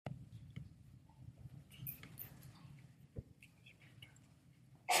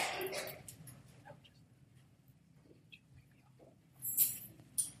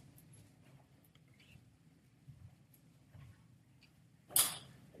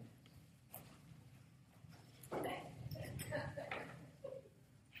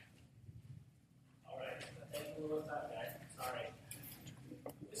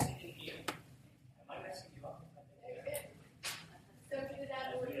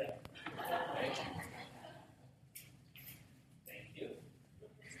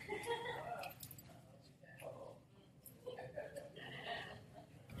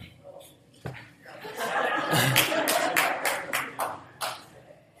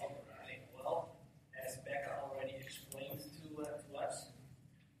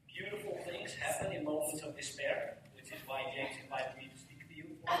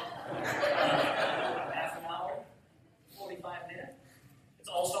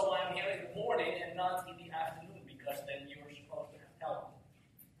not in the afternoon, because then you're supposed to have help.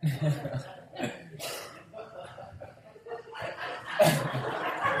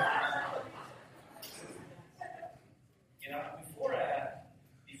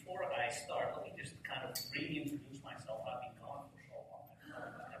 Before I start, let me just kind of reintroduce myself. I've been gone for so long.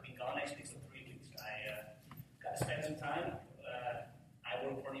 I've been gone actually for 3 weeks. I got to spend some time. I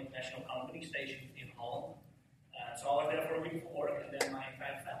work for an international company stationed in Holland. So I was there for a week for work, and then my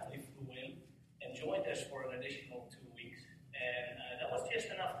entire family flew in and joined us for an additional 2 weeks. And that was just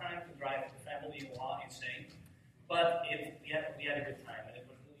enough time to drive the family-in-law insane. But we had a good time, and it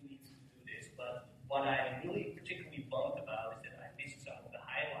was really neat to do this. But what I'm really particularly bummed about is that I missed some of the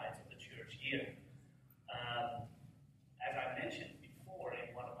highlights of the church year. As I mentioned before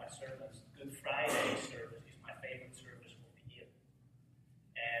in one of my sermons, Good Friday service is my favorite service of the year.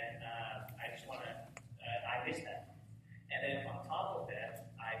 And I just want to, I missed that. And then on top of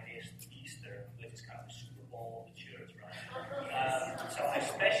that, I missed Easter, which is kind of the Super Bowl of the church, right? So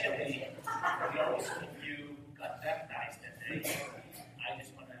especially for those of you who got baptized that day, I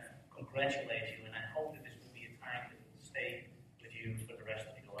just want to congratulate you, and I hope that this will be a time that will stay with you for the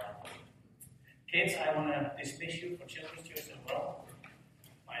rest of your life. Kids, I want to dismiss you for children's church as well.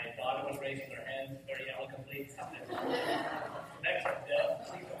 My daughter was raising her hand very eloquently. Next up,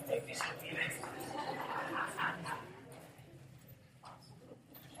 please don't make me so easy.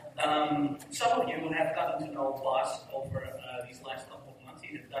 Some of you have gotten to know Bas over these last couple of months.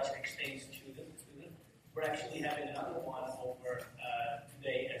 He's a Dutch exchange student. We're actually having another one over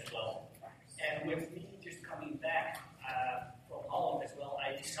today as well. And with me just coming back from Holland as well,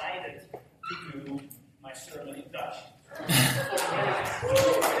 I decided to do my sermon in Dutch. On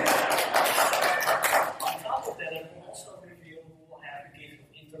top of that, I will also reveal who will have the gift of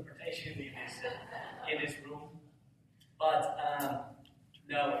interpretation in this room. But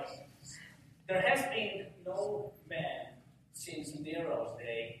no, there has been no man since Nero's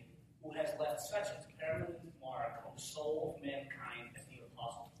day who has left such a permanent mark on the soul of mankind as the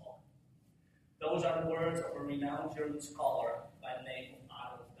Apostle Paul. Those are the words of a renowned German scholar by the name of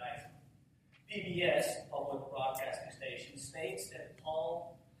Adolf Geisel. PBS, Public Broadcasting Station, states that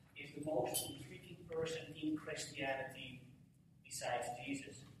Paul is the most intriguing person in Christianity besides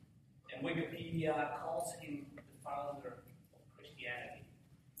Jesus. And Wikipedia calls him the founder of Christianity.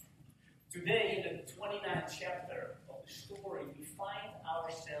 Today, in the 29th chapter of the story, we find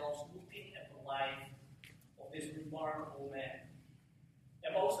ourselves looking at the life of this remarkable man.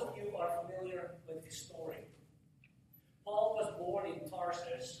 And most of you are familiar with his story. Paul was born in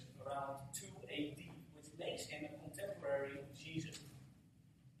Tarsus around 2 AD, which makes him a contemporary of Jesus.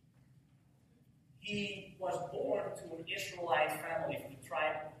 He was born to an Israelite family from the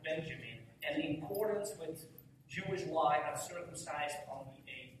tribe of Benjamin, and in accordance with Jewish law, got circumcised on the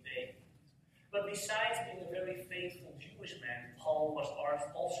 8th day. But besides being a very faithful Jewish man, Paul was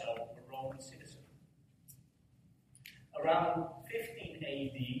also a Roman citizen. Around 15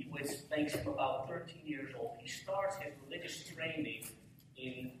 AD, which makes him about 13 years old, he starts his religious training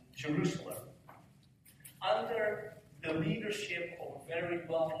in Jerusalem under the leadership of a very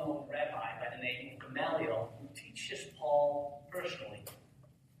well-known rabbi by the name of Gamaliel, who teaches Paul personally.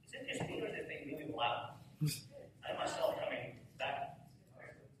 Is it just me or is it being really loud? I myself coming back.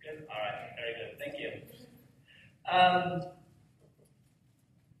 Good? All right, very good. Thank you.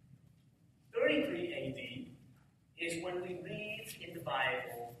 33 AD is when we read in the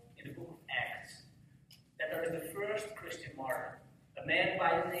Bible, in the book of Acts, that there is the first Christian martyr. A man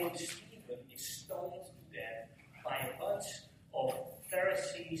by the name of Stephen is stoned to death by a bunch of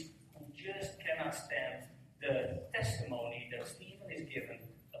Pharisees who just cannot stand the testimony that Stephen is given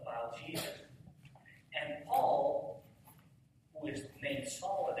about Jesus. And Paul, who is named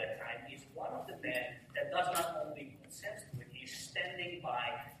Saul at that time, is one of the men that does not only consent to it, he's standing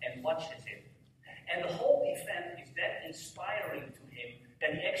by and watches it. And the whole event is that inspiring to him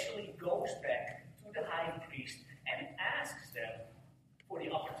that he actually goes back to the high priest and asks them for the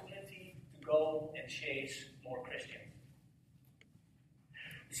opportunity to go and chase more Christians.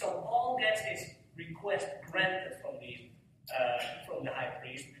 So Paul gets his request granted from the high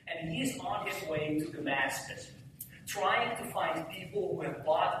priest, and he is on his way to Damascus, trying to find people who have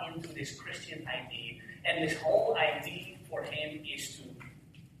bought into this Christian ID. And this whole idea for him is to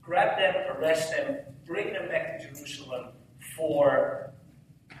grab them, arrest them, bring them back to Jerusalem for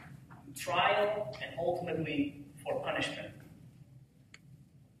trial and ultimately for punishment.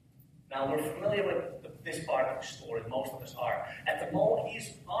 Now, we're familiar with this part of the story, most of us are. At the moment,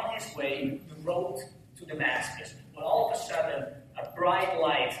 he's on his way, the road to Damascus, when all of a sudden, a bright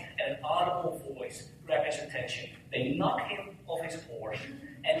light and an audible voice grab his attention. They knock him off his horse,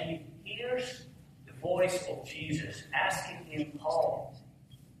 and he hears voice of Jesus asking him, Paul,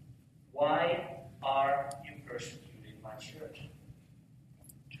 why are you persecuting my church?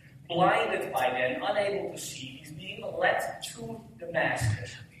 Blinded by then, unable to see, he's being led to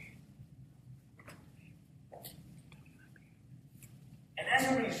Damascus. And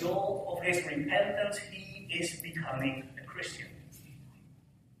as a result of his repentance, he is becoming a Christian.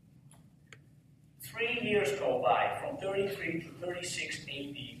 3 years go by, from 33 to 36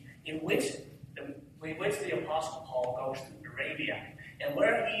 AD, in which the Apostle Paul goes to Arabia, and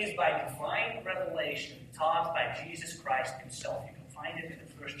where he is by divine revelation taught by Jesus Christ himself. You can find it in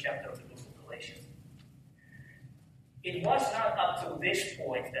the first chapter of the book of Galatians. It was not up to this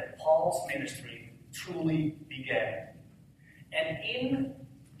point that Paul's ministry truly began. And in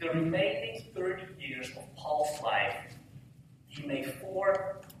the remaining 30 years of Paul's life, he made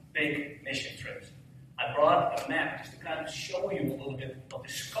 4 big mission trips. I brought a map just to kind of show you a little bit of the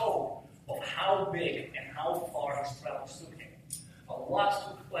scope of how big and how far his travels took him. A lot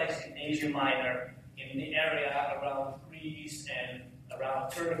took place in Asia Minor, in the area around Greece and around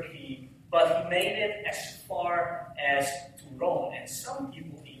Turkey, but he made it as far as to Rome. And some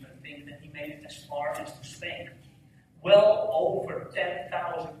people even think that he made it as far as to Spain. Well over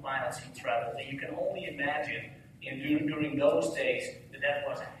 10,000 miles he traveled, and you can only imagine during those days that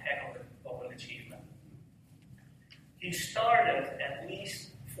was a heck of an achievement. He started at least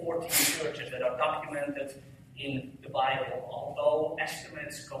 14 churches that are documented in the Bible, although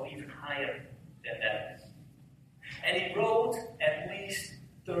estimates go even higher than that. And he wrote at least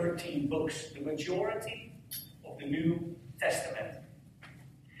 13 books, the majority of the New Testament,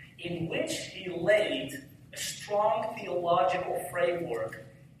 in which he laid a strong theological framework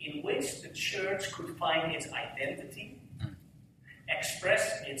in which the church could find its identity,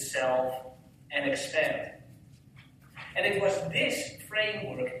 express itself, and expand. And it was this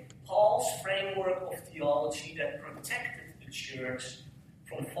framework, Paul's framework of theology, that protected the church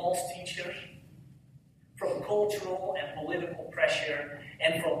from false teachers, from cultural and political pressure,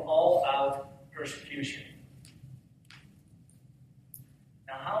 and from all-out persecution.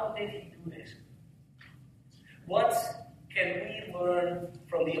 Now, how did he do this? What can we learn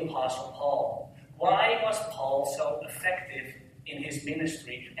from the Apostle Paul? Why was Paul so effective in his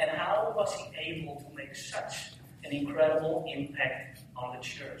ministry, and how was he able to make such an incredible impact on the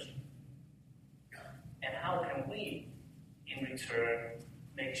church? And how can we, in return,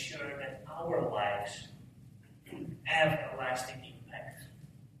 make sure that our lives have a lasting impact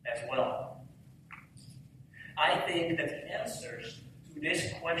as well? I think that the answers to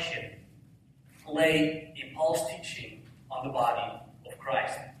this question lay in Paul's teaching on the body of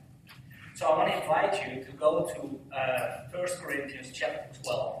Christ. So I want to invite you to go to 1 Corinthians chapter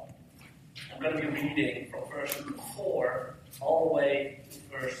 12. I'm going to be reading from verse 4 all the way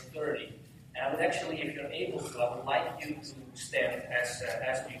to verse 30. And I would actually, if you're able to, I would like you to stand as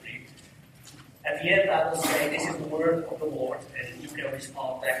we read. At the end, I will say, "This is the word of the Lord," and you can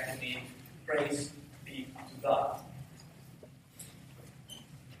respond back to me, "Praise be to God."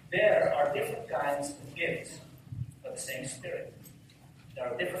 There are different kinds of gifts, but the same Spirit. There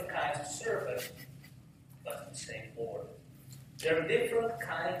are different kinds of service, but the same Lord. There are different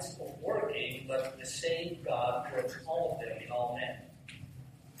kinds of working, but the same God works all of them in all men.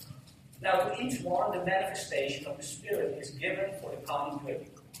 Now, to each one, the manifestation of the Spirit is given for the common good.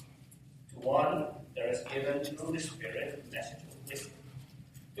 To one, there is given through the Spirit the message of wisdom.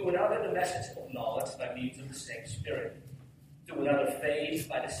 To another, the message of knowledge by means of the same Spirit. To another, faith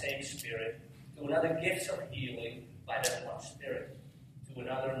by the same Spirit. To another, gifts of healing by that one Spirit. To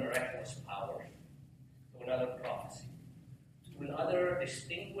another, miraculous powers. To another, prophecy. To another,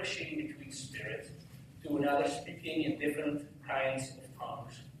 distinguishing between spirits. To another, speaking in different kinds of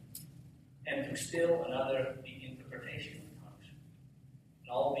tongues. And to still another, the interpretation of tongues.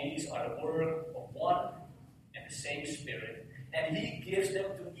 And all these are the work of one and the same Spirit, and He gives them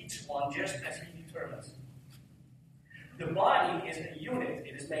to each one just as He determines. The body is a unit.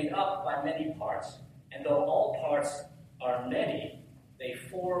 It is made up by many parts, and though all parts are many, they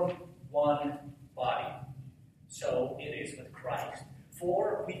form one body. So it is with Christ.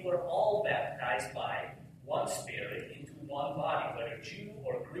 For we were all baptized by one Spirit into one body, whether Jew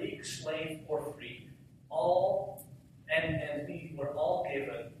or Greek, slave or free, and we were all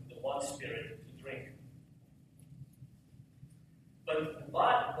given the one Spirit to drink.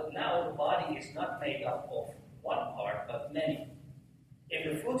 But now the body is not made up of one part, but many.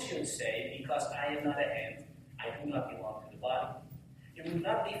 If the foot should say, "Because I am not a hand, I do not belong to the body," it would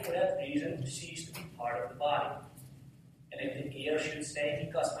not be for that reason to cease to be part of the body. And if the ear should say,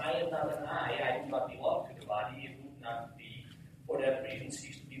 "Because I am not an eye, I do not belong to the body," it would not be for that reason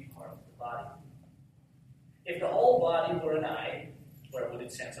cease to be part of the body. If the whole body were an eye, where would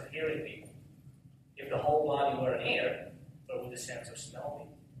its sense of hearing be? If the whole body were an ear, where would the sense of smell be?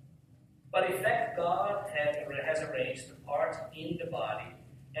 But in fact, God has arranged the parts in the body,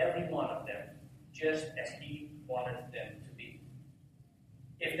 every one of them, just as He wanted them to be.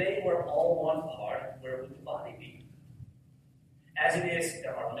 If they were all one part, where would the body be? As it is,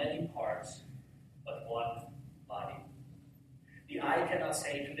 there are many parts, but one body. The eye cannot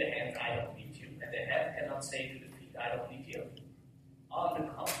say to the hand, I don't need you, and the head cannot say to the feet, I don't need you. On the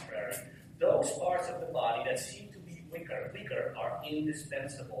contrary, those parts of the body that seem to be weaker are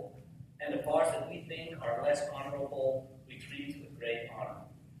indispensable, and the parts that we think are less honorable, we treat with great honor.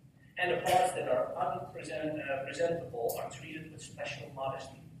 And the parts that are unpresentable are treated with special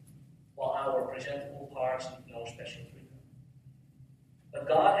modesty, while our presentable parts need no special treatment. But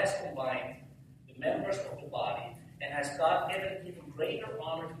God has combined the members of the body, and has God given even greater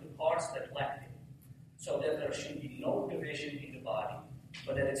honor to the parts that lack it, so that there should be no division in the body,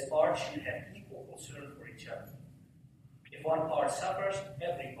 but that its parts should have equal concern for each other. If one part suffers,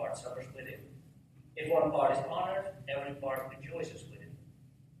 every part suffers with it. If one part is honored, every part rejoices with it.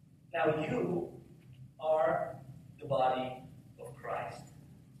 Now you are the body of Christ,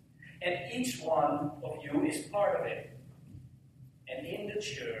 and each one of you is part of it. And in the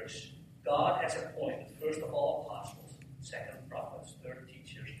church, God has appointed, first of all, apostles, second, prophets, third,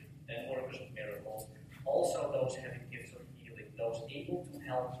 teachers, and workers of miracles, also those having gifts of healing, those able to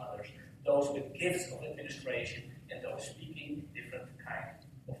help others, those with gifts of administration, and those speaking different kinds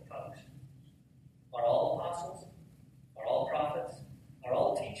of tongues. Are all apostles? Are all prophets? Are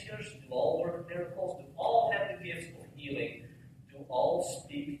all teachers? Do all work miracles? Do all have the gifts of healing? Do all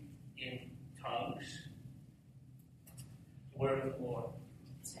speak in tongues? The word of the Lord.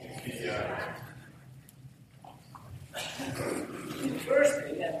 Yeah. The first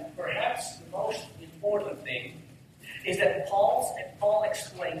thing, and perhaps the most important thing, is that Paul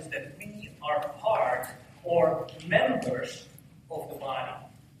explains that we are part or members of the body.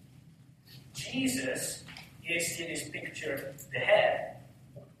 Jesus is, in his picture, the head,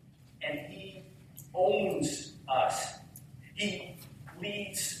 and he owns us. He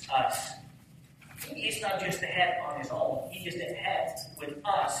leads us. He is not just the head on his own. He is the head with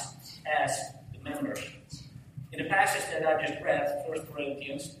us as the members. In the passage that I just read, 1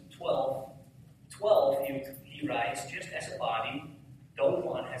 Corinthians 12, he writes, just as a body, though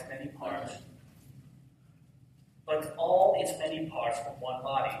one has many parts, but all its many parts of one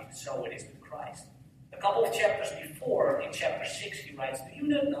body, so it is with Christ. A couple of chapters before, in chapter 6, he writes, do you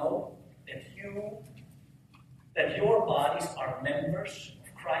not know that your bodies are members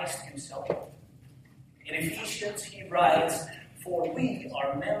of Christ himself? In Ephesians, he writes, for we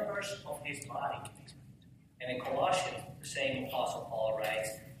are members of his body. And in Colossians, the same Apostle Paul writes,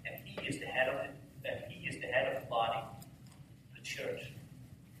 and he is the head of it, and he is the head of the body, the church.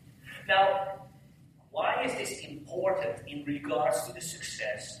 Now, why is this important in regards to the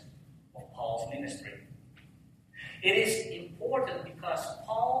success of Paul's ministry? It is important because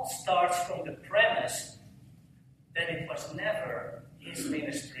Paul starts from the premise that it was never his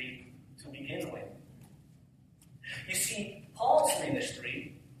ministry to begin with. You see, Paul's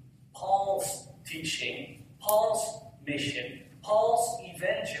ministry, Paul's teaching, Paul's mission, Paul's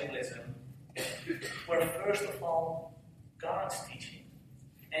evangelism were first of all God's teaching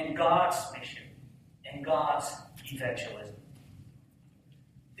and God's mission and God's evangelism.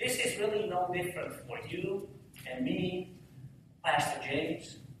 This is really no different for you and me, Pastor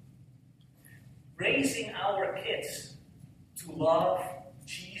James. Raising our kids to love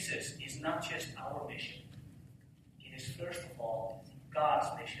Jesus is not just our mission. It is first of all God's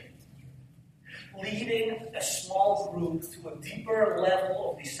mission. Leading a small group to a deeper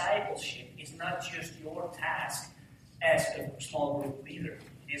level of discipleship is not just your task as a small group leader.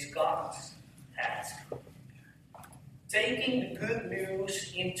 It is God's task. Taking the good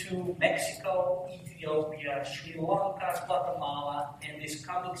news into Mexico, Ethiopia, Sri Lanka, Guatemala, and this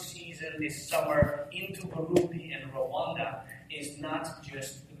coming season, this summer, into Burundi and Rwanda is not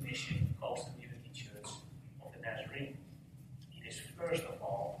just the mission of Coast Community Church of the Nazarene. It is first of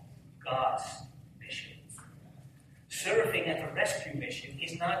all God's mission. Serving at the rescue mission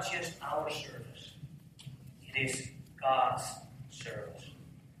is not just our service. It is God's service.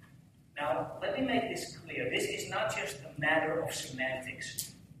 Now, let me make this clear. This is not just a matter of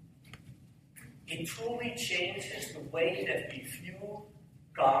semantics. It truly changes the way that we view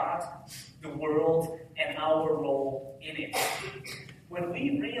God, the world, and our role in it. When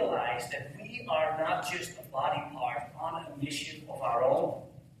we realize that we are not just a body part on a mission of our own,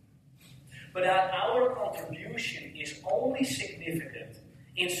 but that our contribution is only significant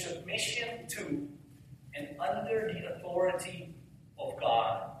in submission to and under the authority of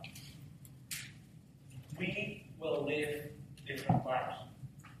God, we will live different lives.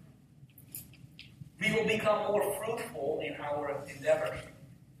 We will become more fruitful in our endeavors.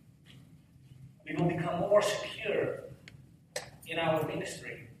 We will become more secure in our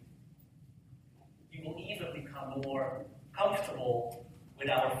ministry. We will even become more comfortable with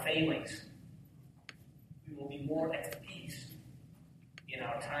our failings. We will be more at peace in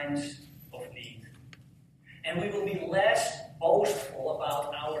our times of need. And we will be less boastful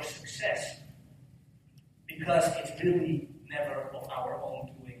about our success, because it's really never of our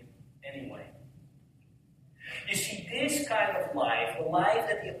own doing anyway. You see, this kind of life, the life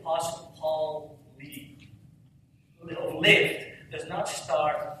that the Apostle Paul lived, does not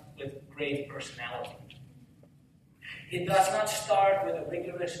start with great personality. It does not start with a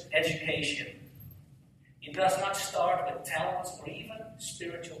rigorous education. It does not start with talents or even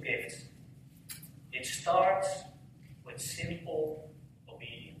spiritual gifts. It starts with simple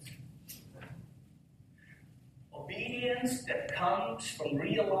obedience. Obedience that comes from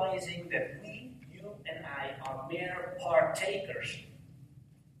realizing that we, you and I, are mere partakers,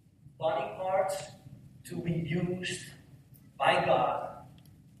 body parts to be used by God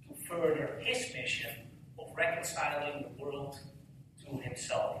to further His mission of reconciling the world to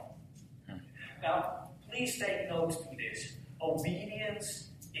Himself. Now, please take note to this. Obedience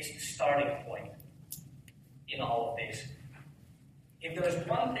is the starting point in all of this. If there is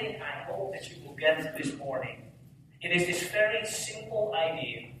one thing I hope that you will get this morning, it is this very simple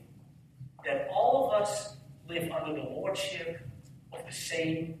idea that all of us live under the lordship of the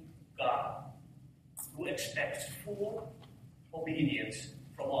same God, who expects full obedience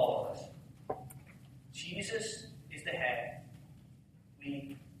from all of us. Jesus is the head.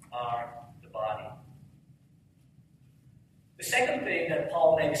 We are the body. The second thing that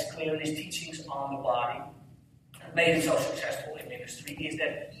Paul makes clear in his teachings on the body, made him so successful in ministry, is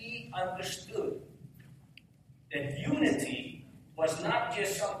that he understood that unity was not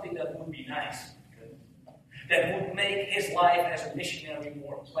just something that would be nice, that would make his life as a missionary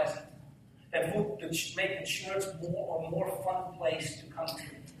more pleasant, that would make the church more fun place to come to.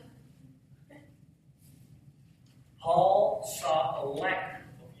 Paul saw a lack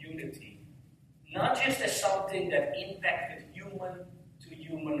of unity, not just as something that impacted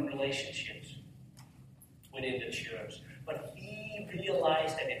human-to-human relationships within the church, but he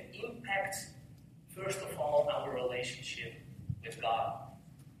realized that it impacts, first of all, our relationship with God,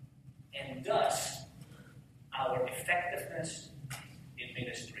 and thus our effectiveness in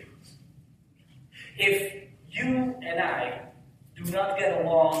ministry. If you and I do not get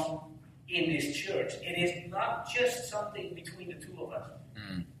along in this church, it is not just something between the two of us.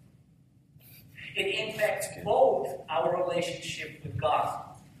 It impacts both our relationship with God,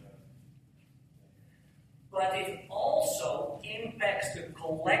 but it also impacts the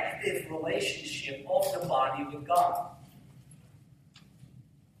collective relationship of the body with God.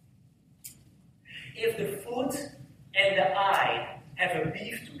 If the foot and the eye have a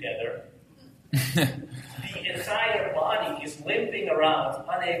beef together, the entire body is limping around,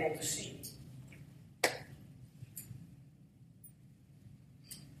 unable to see.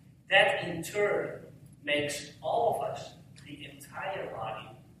 That in turn makes all of us, the entire body,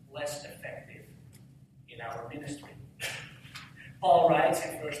 less effective in our ministry. Paul writes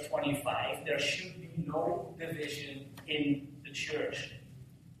in verse 25, there should be no division in the church,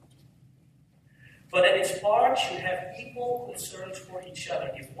 but that its parts should have equal concerns for each other.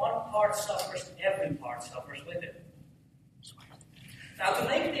 If one part suffers, every part suffers with it. Now, to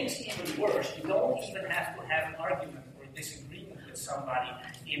make things even worse, you don't even have to have an argument or a disagreement with somebody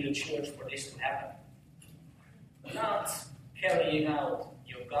in the church for this to happen. Not carrying out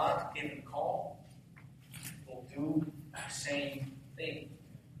your God-given call will do the same thing.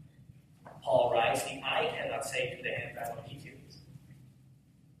 Paul writes, the eye cannot say to the hand, I don't need you.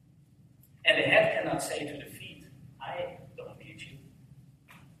 And the head cannot say to the feet, I don't need you.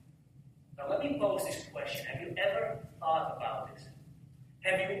 Now let me pose this question. Have you ever thought about this?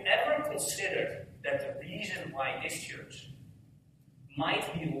 Have you ever considered that the reason why this church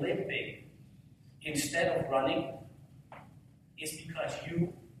might be limping instead of running is because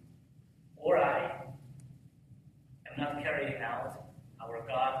you or I am not carrying out our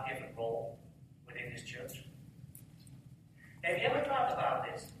God-given role within this church? Have you ever thought about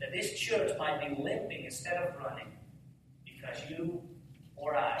this? That this church might be limping instead of running because you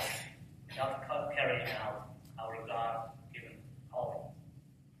or I are not carrying out our God-given calling.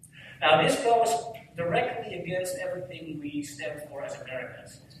 Now this goes directly against everything we stand for as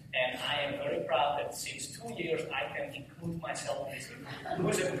Americans. And I am very proud that since 2 years I can include myself in this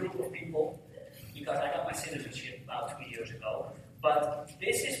inclusive group of people. because I got my citizenship about 2 years ago. But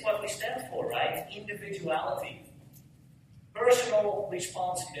this is what we stand for, right? Individuality, personal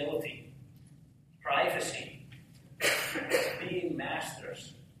responsibility, privacy, being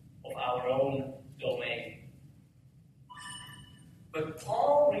masters of our own domain. But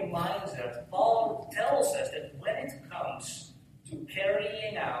Paul tells us that when it comes to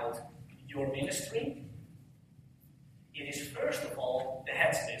carrying out your ministry, it is first of all the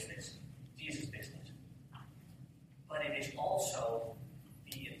head's business, Jesus' business. But it is also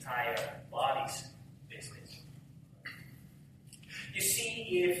the entire body's business. You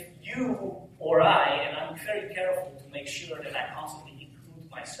see, if you or I, and I'm very careful to make sure that I constantly include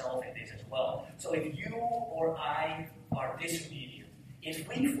myself in this as well. So if you or I are disobedient, if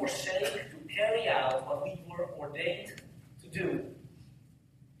we forsake to carry out what we were ordained to do,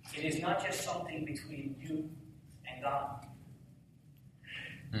 it is not just something between you and God.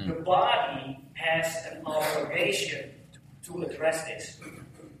 The body has an obligation to address this.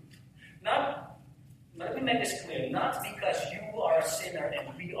 Let me make this clear, not because you are a sinner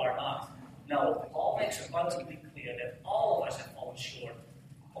and we are not. No, Paul makes abundantly clear that all of us have fallen short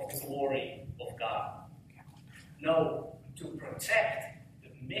of the glory of God. No, to protect the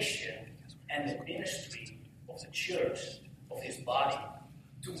mission and the ministry of the church, of this body,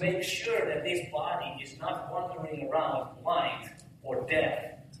 to make sure that this body is not wandering around blind or deaf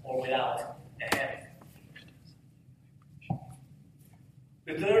or without a head.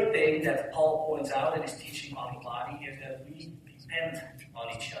 The third thing that Paul points out in his teaching on the body is that we depend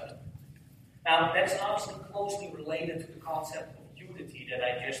on each other. Now, that's obviously closely related to the concept of unity that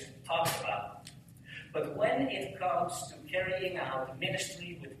I just talked about. But when it comes to carrying out the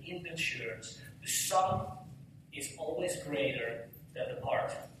ministry within the church, the sum is always greater than the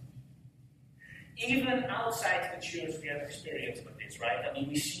part. Even outside the church, we have experience with this, right? I mean,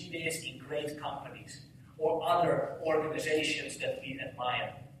 we see this in great companies or other organizations that we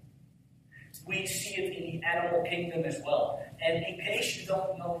admire. We see it in the animal kingdom as well. And in case you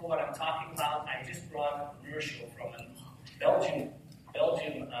don't know what I'm talking about, I just brought a commercial from a Belgian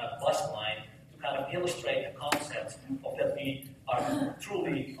bus line to kind of illustrate the concept of that we are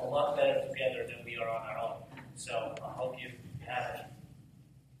truly a lot better together than we are on our own. So I hope you have it.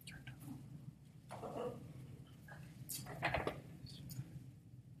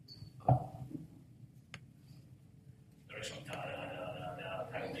 There is some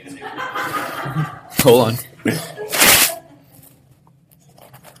kind of music. Hold on.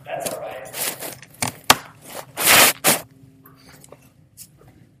 That's all right.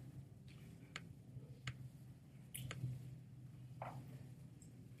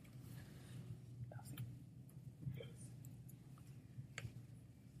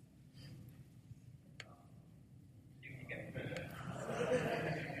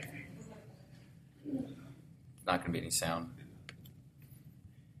 Not going to be any sound.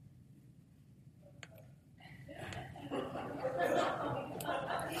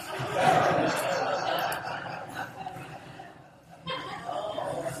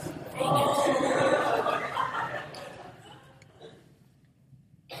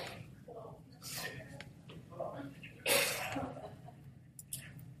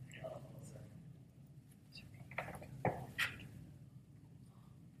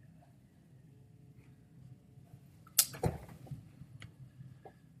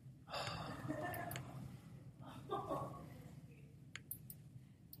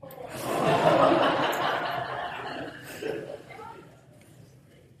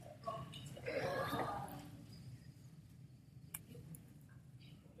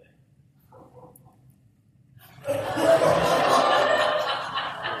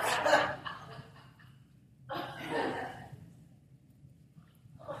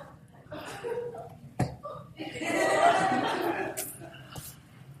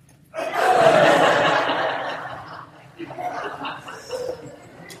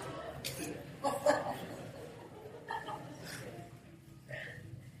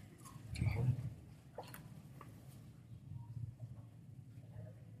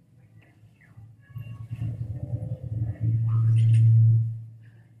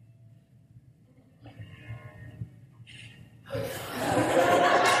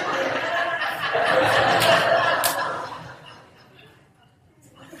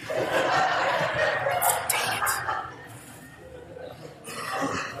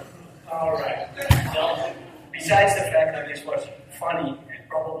 Besides the fact that this was funny and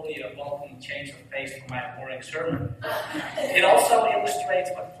probably a welcome change of pace from my boring sermon, it also illustrates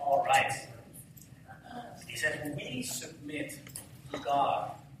what Paul writes. He says, we submit to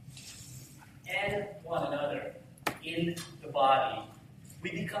God and one another in the body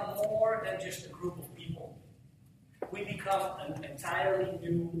We become more than just a group of people. We become an entirely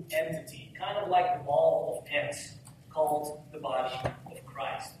new entity, kind of like the ball of ants, called the body of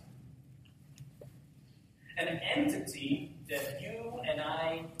Christ. An entity that you and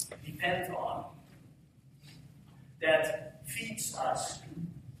I depend on, that feeds us,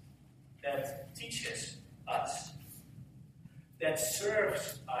 that teaches us, that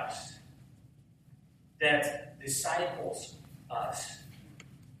serves us, that disciples us,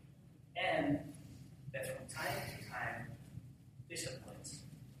 and that from time to time disciplines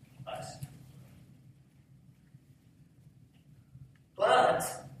us. But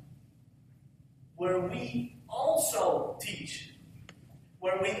where we also teach,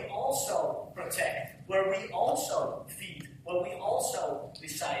 where we also protect, where we also feed, where we also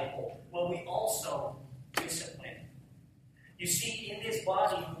disciple, where we also discipline. You see, in this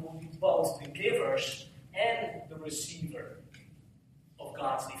body we will be both the givers and the receiver of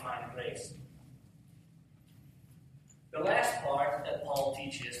God's divine grace. The last part that Paul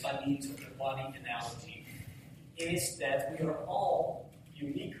teaches by means of the body analogy is that we are all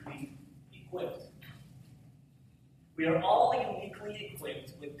uniquely equipped. We are all uniquely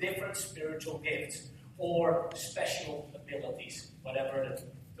equipped with different spiritual gifts or special abilities, whatever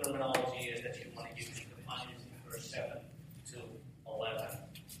the terminology is that you want to use. You can find it in verse 7 to 11.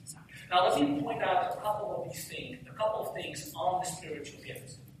 Now let me point out a couple of things on the spiritual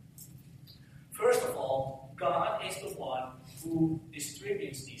gifts. First of all, God is the one who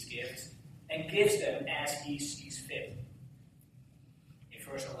distributes these gifts and gives them as he sees fit. In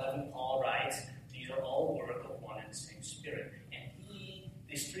verse 11, Paul writes, these are all work of one and the same Spirit, and he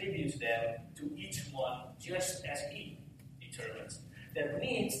distributes them to each one just as he determines. That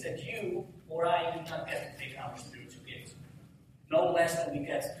means that you or I do not get to pick our spiritual gifts. No less than we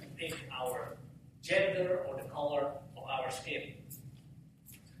get to pick our gender or the color of our skin.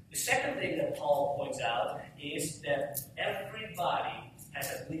 The second thing that Paul points out is that everybody has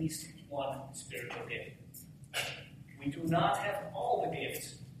at least one spiritual gift. We do not have all the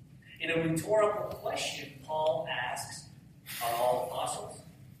gifts. In a rhetorical question, Paul asks, are all apostles?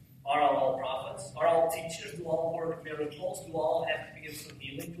 Are all prophets? Are all teachers? Do all work miracles? Do all have gifts of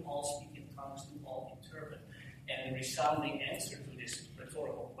healing? Do all speak in tongues? Do all interpret? And the resounding answer to this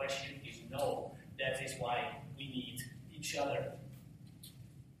rhetorical question is no. That is why we need each other.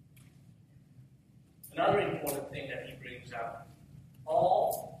 Another important thing that he brings up,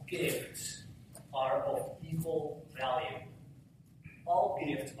 all gifts are of equal value. All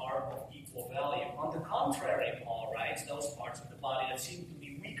gifts are of equal value. On the contrary, Paul writes, those parts of the body that seem to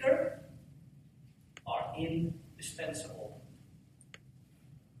be weaker are indispensable.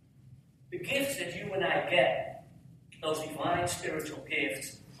 The gifts that you and I get, those divine spiritual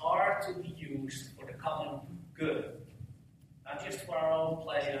gifts, are to be used for the common good, not just for our own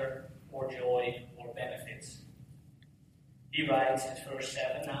pleasure or joy or benefits. He writes in verse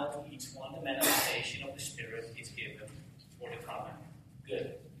 7, now to each one the manifestation of the Spirit is given for the common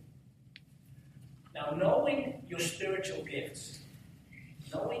good. Now, knowing your spiritual gifts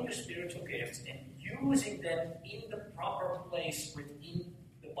and using them in the proper place within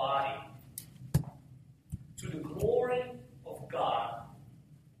the body to the glory of God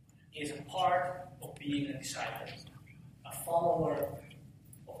is a part of being a disciple, a follower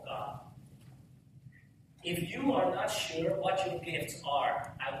of God. If you are not sure what your gifts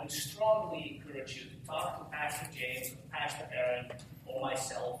are, I would strongly encourage you to talk to Pastor James, or Pastor Aaron, or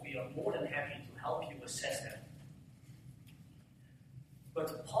myself. We are more than happy to help you assess them.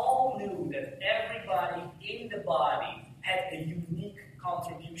 But Paul knew that everybody in the body had a unique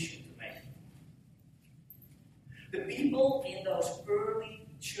contribution to make. The people in those early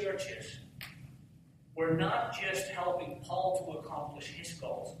churches were not just helping Paul to accomplish his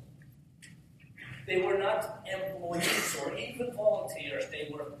goals. They were not employees or even volunteers. They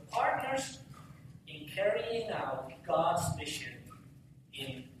were partners in carrying out God's mission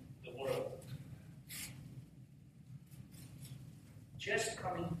in the world. Just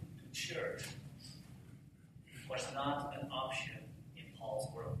coming to church was not an option in Paul's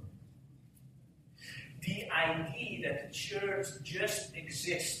world. The idea that the church just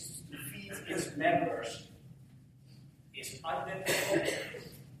exists to feed its members is unbiblical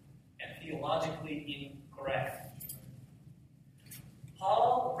and theologically incorrect.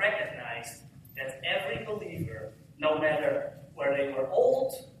 Paul recognized that every believer, no matter where they were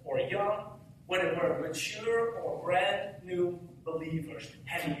old or young, whether they were mature or brand new believers,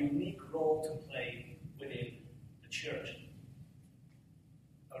 had a unique role to play within the church.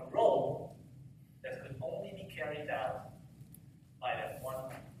 A role that could only be carried out by that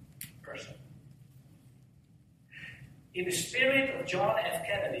one person. In the spirit of John F.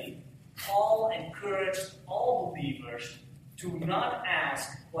 Kennedy, Paul encouraged all believers to not ask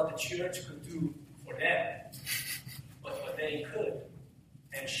what the church could do for them, but what they could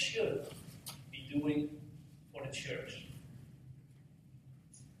and should be doing for the church.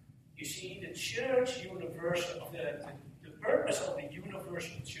 You see, the church universal, the purpose of the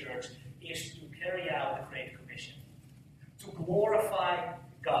universal church is to carry out the Great Commission, to glorify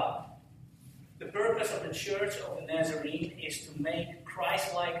God. The purpose of the Church of the Nazarene is to make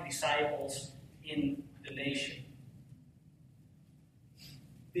Christ-like disciples in the nation.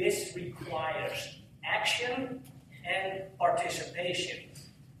 This requires action and participation,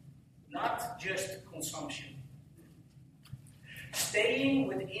 not just consumption. Staying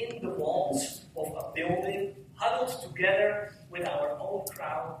within the walls of a building, huddled together with our own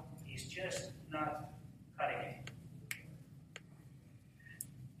crowd, is just not cutting it.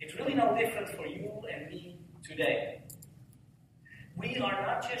 It's really no different for you and me today. We are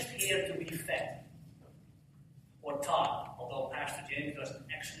not just here to be fed or taught, although Pastor James does an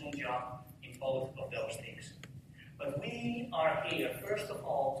excellent job in both of those things. But we are here, first of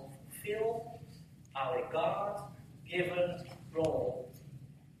all, to fulfill our God-given role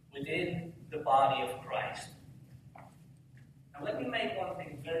within the body of Christ. Now let me make one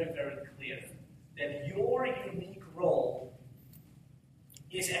thing very, very clear, that your unique role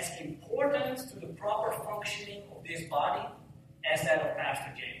is as important to the proper functioning of this body as that of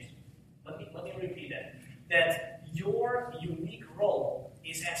Pastor James. Let me repeat that. That your unique role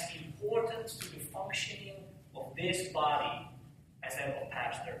is as important to the functioning of this body as that of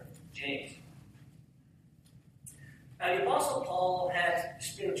Pastor James. Now, the Apostle Paul had the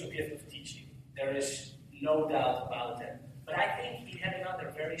spiritual gift of teaching. There is no doubt about that. But I think he had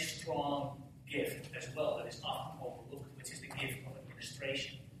another very strong gift as well that is often overlooked, which is the gift of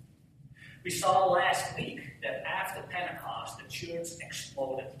administration. We saw last week that after Pentecost, the church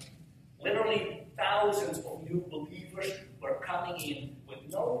exploded. Literally thousands of new believers were coming in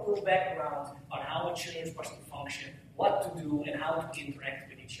with no real background on how a church was to function, what to do, and how to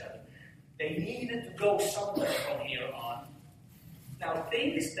interact with each other. They needed to go somewhere from here on. Now,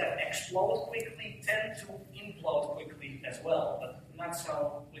 things that explode quickly tend to implode quickly as well, but not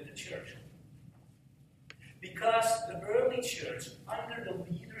so with the church. Because the early church, under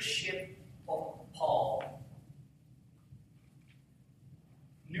the leadership of Paul,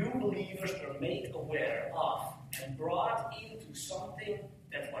 new believers were made aware of and brought into something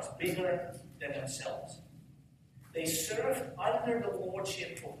that was bigger than themselves. They served under the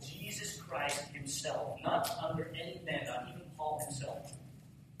lordship of Jesus Christ himself, not under any man, not even Paul himself.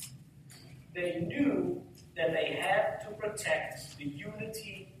 They knew that they had to protect the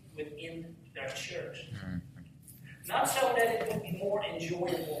unity within their church. Not so that it would be more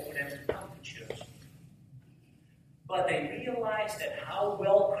enjoyable for them to come to church, but they realized that how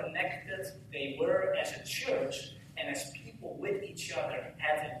well connected they were as a church and as people with each other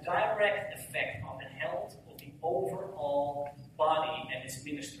had a direct effect on the health of the overall body and its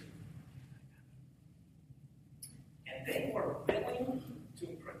ministry. And they were willing to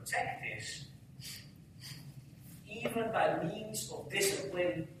protect this, even by means of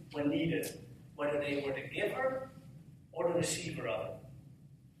discipline when needed, whether they were the giver or the receiver of it.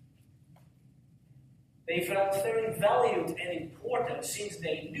 They felt very valued and important since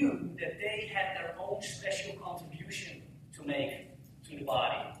they knew that they had their own special contribution to make to the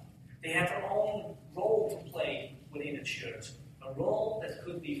body. They had their own role to play within the church, a role that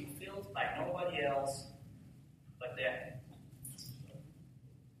could be fulfilled by nobody else but them.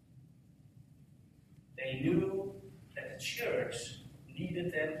 They knew that the church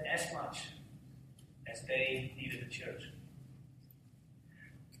needed them as much as they needed the church.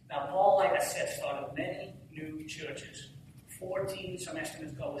 Now, Paul, like I said, started many new churches. 14, some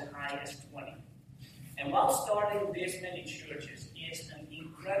estimates go as high as 20. And while starting this many churches is an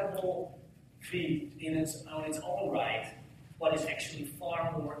incredible feat on its own right, what is actually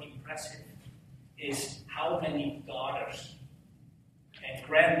far more impressive is how many daughters and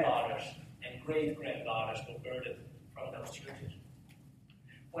granddaughters and great-granddaughters were birthed from those churches.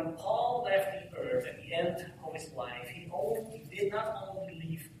 When Paul left the earth at the end of his life, he did not only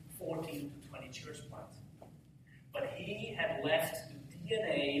leave 14 to 20 church plants, but he had left the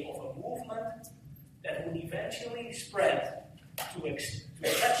DNA of a movement that would eventually spread to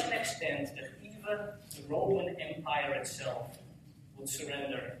such an extent that even the Roman Empire itself would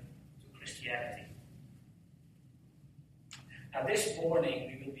surrender to Christianity. Now this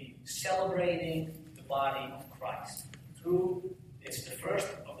morning we will be celebrating the body of Christ. It's the first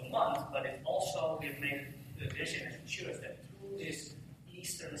of the month, but it also, we've made the vision as a church that through this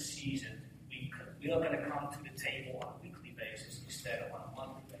Easter season, we are going to come to the table on instead of on a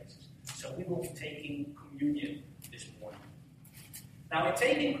monthly basis. So we will be taking communion this morning. Now, in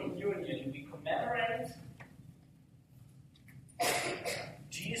taking communion, we commemorate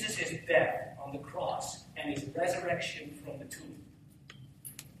Jesus' death on the cross and his resurrection from the tomb.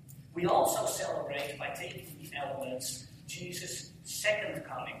 We also celebrate, by taking the elements, Jesus' second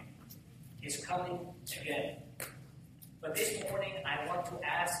coming, his coming again. But this morning, I want to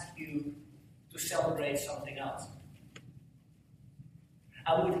ask you to celebrate something else.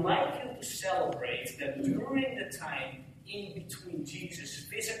 I would like you to celebrate that during the time in between Jesus'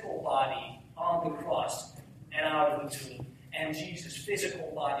 physical body on the cross and out of the tomb, and Jesus'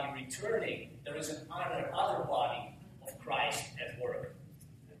 physical body returning, there is another body of Christ at work.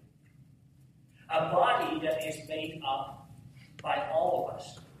 A body that is made up by all of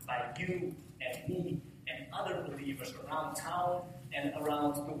us, by you and me and other believers around town and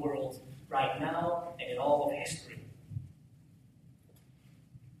around the world right now and in all of history.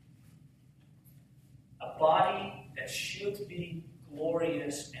 A body that should be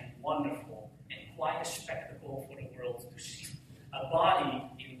glorious and wonderful and quite a spectacle for the world to see. A body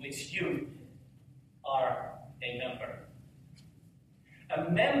in which you are a member. A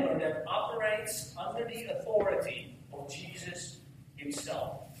member that operates under the authority of Jesus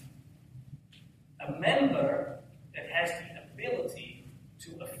himself. A member that has the ability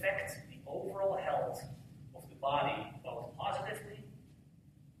to affect the overall health of the body, both positively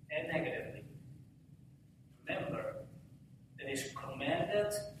and negatively. A member that is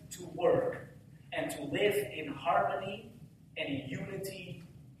commanded to work and to live in harmony and in unity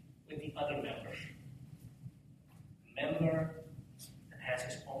with the other members. A member that has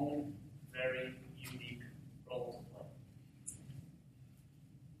his own very unique role to play.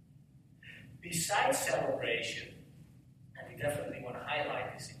 Besides celebration, and we definitely want to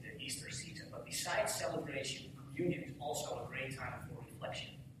highlight this in the Easter season, but besides celebration, communion is also a great time for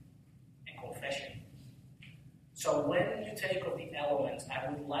reflection and confession. So when you take of the elements, I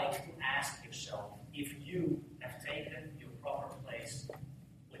would like to ask yourself if you have taken your proper place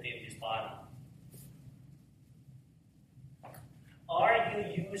within this body. Are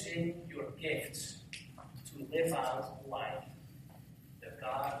you using your gifts to live out the life that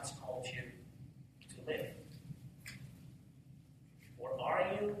God has called you to live? Or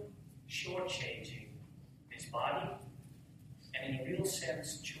are you shortchanging this body and in a real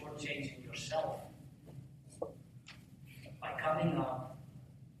sense shortchanging yourself by coming up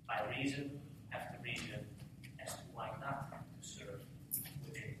by reason after reason as to why not to serve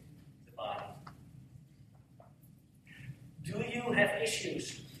within the body? Do you have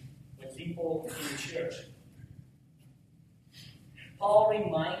issues with people in the church? Paul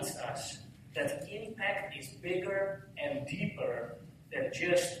reminds us that impact is bigger and deeper than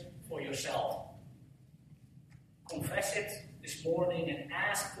just for yourself. Confess it this morning and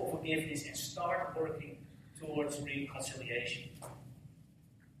ask for forgiveness and start working towards reconciliation.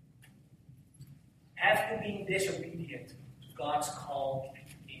 Have you been disobedient to God's call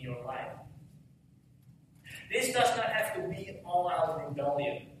in your life? This does not have to be all-out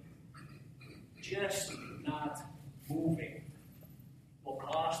rebellion. Just not moving will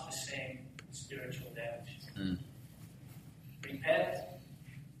cause the same spiritual damage. Repent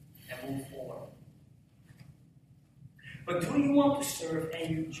and move forward. But do you want to serve and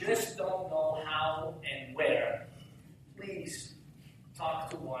you just don't know how and where? Please talk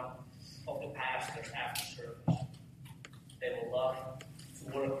to one of the pastors after service. They will love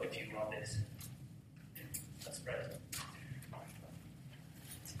to work with you on this. Let's pray.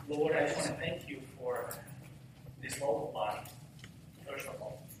 Lord, I just want to thank you for this local body, first of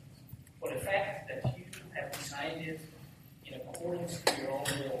all. For the fact that you have designed it in accordance to your own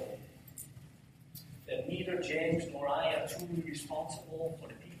will. That neither James nor I are truly responsible for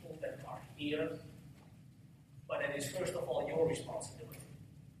the people that are here, but it is first of all your responsibility.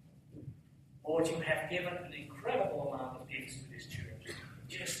 Lord, you have given an incredible amount of gifts to this church.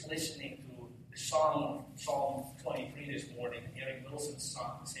 Just listening to the song, Psalm 23 this morning, hearing Wilson's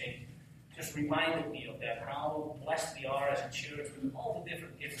song sing, just reminded me of that, how blessed we are as a church with all the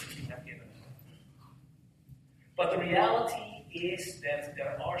different gifts that you have given us. But the reality is that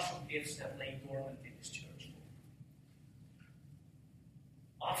there are some gifts that lay dormant in this church.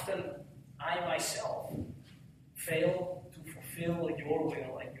 Often, I myself fail to fulfill your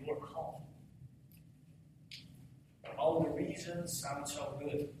will and your call. All the reasons sound so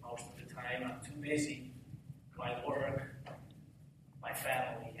good most of the time. I'm too busy, my work, my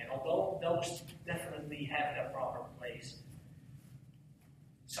family. And although those definitely have their proper place,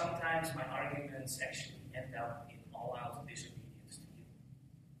 sometimes my arguments actually end up in all-out disobedience to you.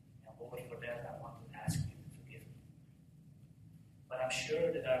 And Lord, for that I want to ask you to forgive me.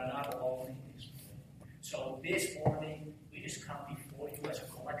 sure that I'm not alone in this. So this morning, we just come before you as a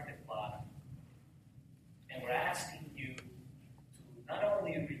collective body. And we're asking you to not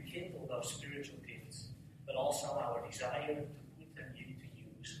only rekindle those spiritual gifts, but also our desire to put them into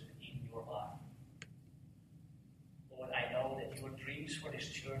use in your life. Lord, I know that your dreams for this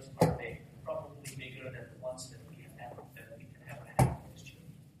church are big, probably bigger than the ones that we can ever have in this church.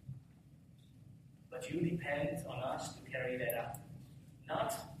 But you depend on us to carry that out.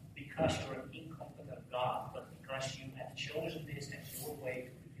 Not because you're an incompetent God, but because you have chosen this as your way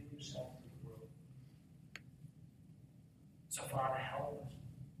to reveal yourself to the world. So, Father, help us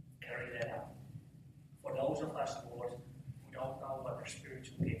carry that out. For those of us, Lord, who don't know what their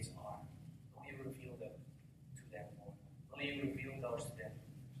spiritual gifts are, will you reveal them to them, Lord? Will you reveal those to them?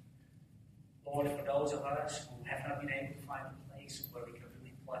 Lord, for those of us who have not been able to find a place where we can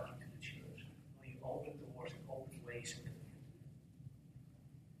really plug into the church, will you open doors and open ways so that we can do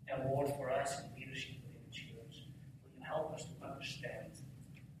that? And Lord, for us in leadership within the church, will you help us to understand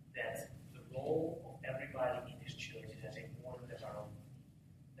that the role of everybody in this church is as important as our own.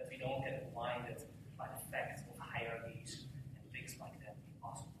 That we don't get blinded by the fact of hierarchies and things like that. The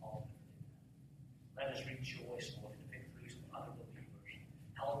Apostle Paul never did that. Let us rejoice, Lord, in the victories of other believers.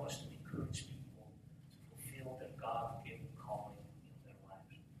 Help us to encourage people to fulfill their God-given calling in their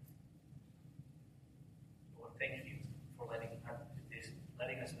lives. Lord, thank you for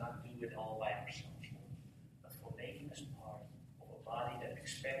letting us not do it all by ourselves, Lord, but for making us part of a body that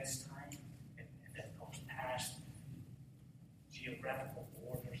expands time and that goes past geographical